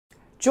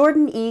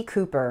Jordan E.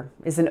 Cooper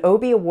is an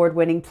Obie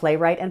Award-winning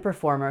playwright and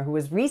performer who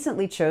was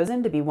recently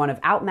chosen to be one of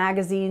Out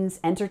Magazine's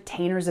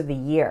Entertainers of the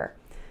Year.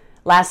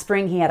 Last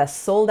spring, he had a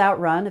sold-out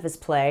run of his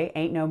play,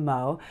 Ain't No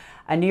Mo,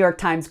 a New York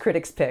Times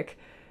Critics' Pick.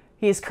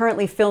 He is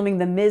currently filming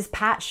The Ms.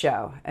 Pat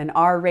Show, an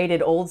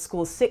R-rated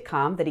old-school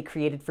sitcom that he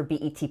created for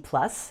BET+,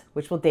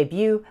 which will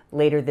debut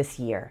later this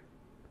year.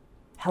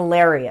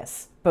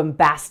 Hilarious,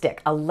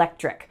 bombastic,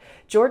 electric,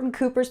 Jordan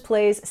Cooper's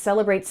plays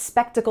celebrate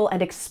spectacle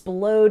and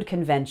explode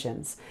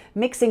conventions,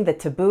 mixing the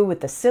taboo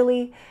with the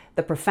silly,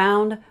 the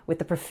profound with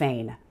the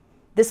profane.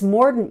 This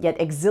mordant yet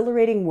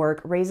exhilarating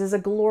work raises a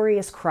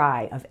glorious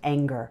cry of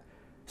anger.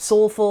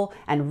 Soulful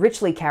and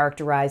richly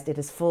characterized, it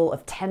is full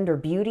of tender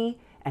beauty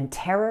and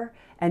terror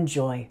and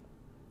joy.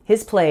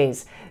 His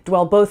plays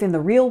dwell both in the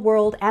real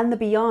world and the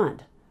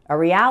beyond, a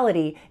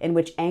reality in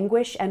which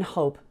anguish and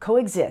hope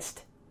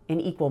coexist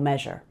in equal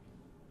measure.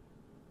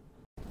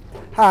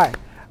 Hi,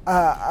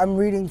 I'm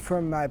reading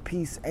from my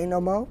piece Ain't No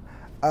Mo,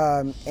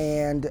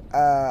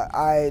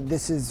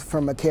 this is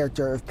from a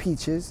character of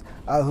Peaches,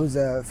 who's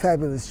a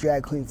fabulous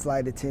drag queen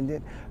flight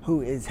attendant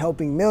who is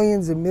helping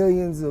millions and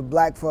millions of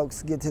black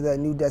folks get to their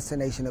new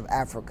destination of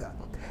Africa.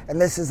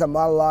 And this is a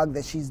monologue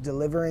that she's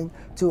delivering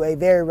to a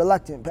very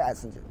reluctant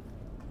passenger.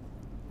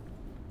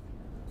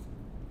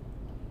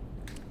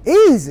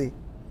 Easy.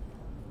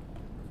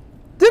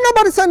 Didn't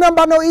nobody say nothing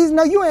about no easy?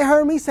 No, you ain't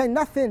heard me say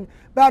nothing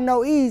about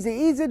no easy.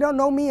 Easy don't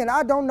know me and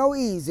I don't know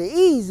easy.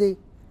 Easy.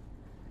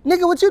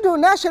 Nigga, what you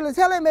doing national is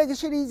hell ain't making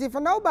shit easy for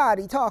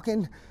nobody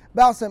talking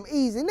about some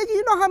easy. Nigga,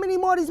 you know how many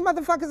more of these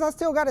motherfuckers I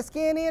still gotta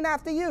scan in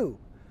after you?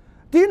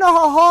 Do you know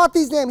how hard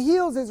these damn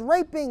heels is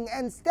raping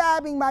and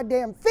stabbing my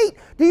damn feet?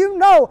 Do you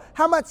know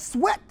how much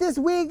sweat this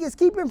wig is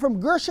keeping from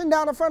gushing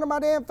down the front of my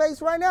damn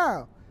face right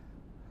now?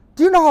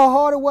 Do you know how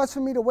hard it was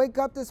for me to wake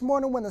up this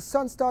morning when the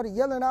sun started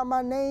yelling out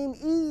my name,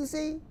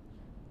 Easy?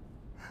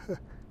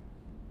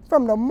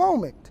 From the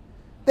moment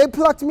they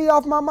plucked me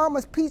off my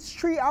mama's peach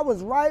tree, I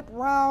was ripe,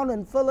 round,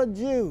 and full of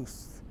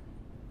juice.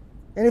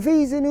 And if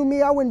Easy knew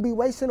me, I wouldn't be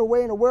wasting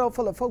away in a world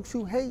full of folks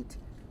who hate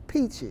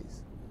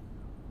peaches.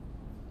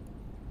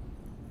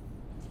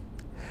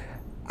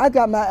 I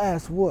got my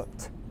ass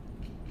whooped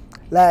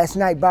last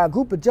night by a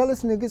group of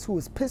jealous niggas who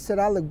was pissed that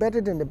I look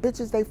better than the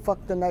bitches they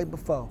fucked the night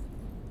before.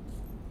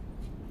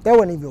 There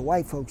wasn't even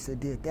white folks that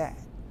did that.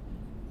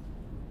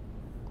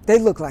 They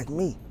look like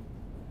me.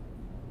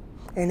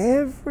 And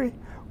every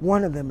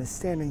one of them is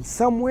standing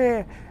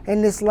somewhere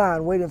in this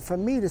line waiting for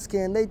me to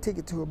scan their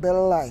ticket to a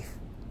better life.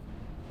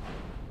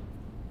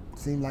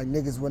 Seems like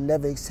niggas will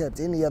never accept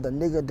any other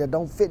nigga that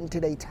don't fit into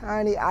their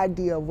tiny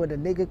idea of what a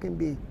nigga can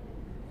be.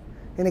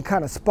 Any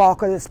kind of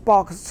sparkle, that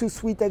sparkle's too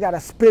sweet, they gotta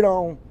spit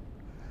on.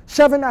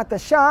 Shoving out the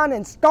shine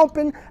and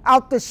stomping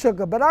out the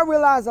sugar. But I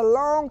realized a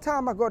long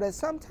time ago that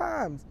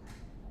sometimes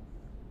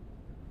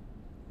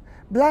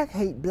black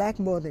hate black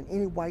more than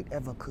any white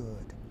ever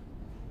could.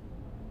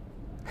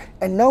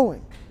 And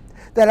knowing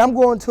that I'm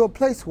going to a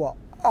place where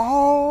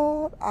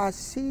all I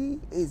see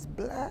is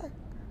black,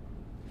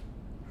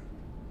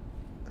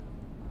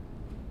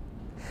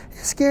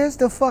 it scares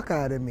the fuck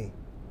out of me.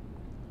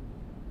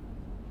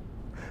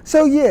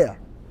 So yeah,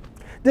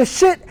 the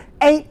shit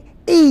ain't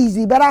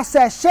easy, but I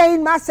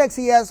sashayed my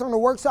sexy ass on the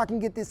work so I can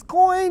get this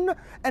coin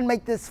and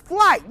make this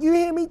flight. You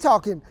hear me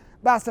talking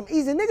about some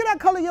easy? Nigga, that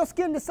color your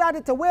skin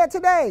decided to wear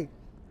today,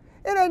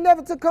 it ain't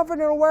never to comfort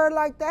in a word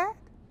like that.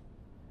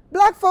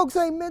 Black folks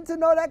ain't meant to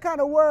know that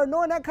kind of word.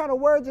 Knowing that kind of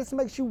word just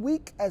makes you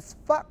weak as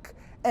fuck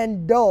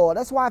and dull.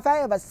 That's why if I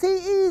ever see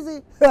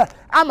Easy,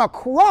 I'm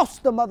across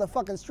the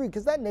motherfucking street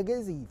because that nigga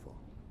is evil.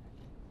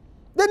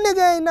 That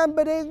nigga ain't nothing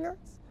but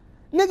ignorance.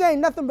 Nigga ain't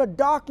nothing but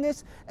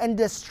darkness and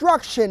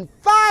destruction,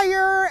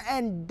 fire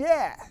and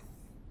death.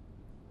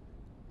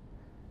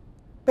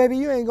 Baby,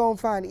 you ain't gonna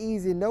find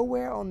Easy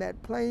nowhere on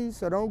that plane,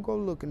 so don't go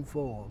looking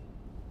for him.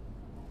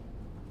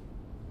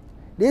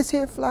 This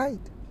here flight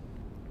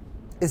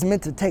is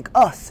meant to take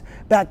us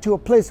back to a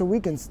place where we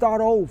can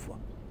start over.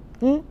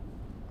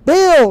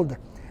 Build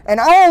and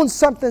own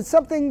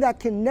something that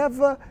can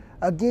never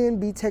again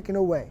be taken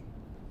away.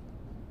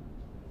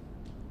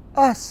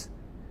 Us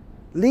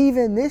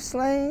leaving this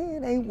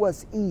land ain't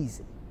what's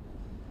easy.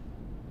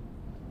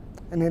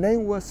 And it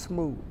ain't what's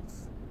smooth.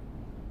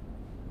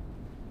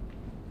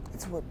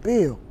 It's what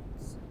builds.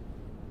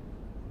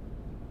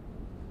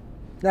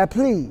 Now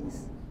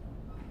please,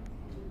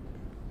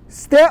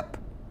 step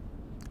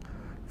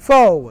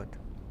forward.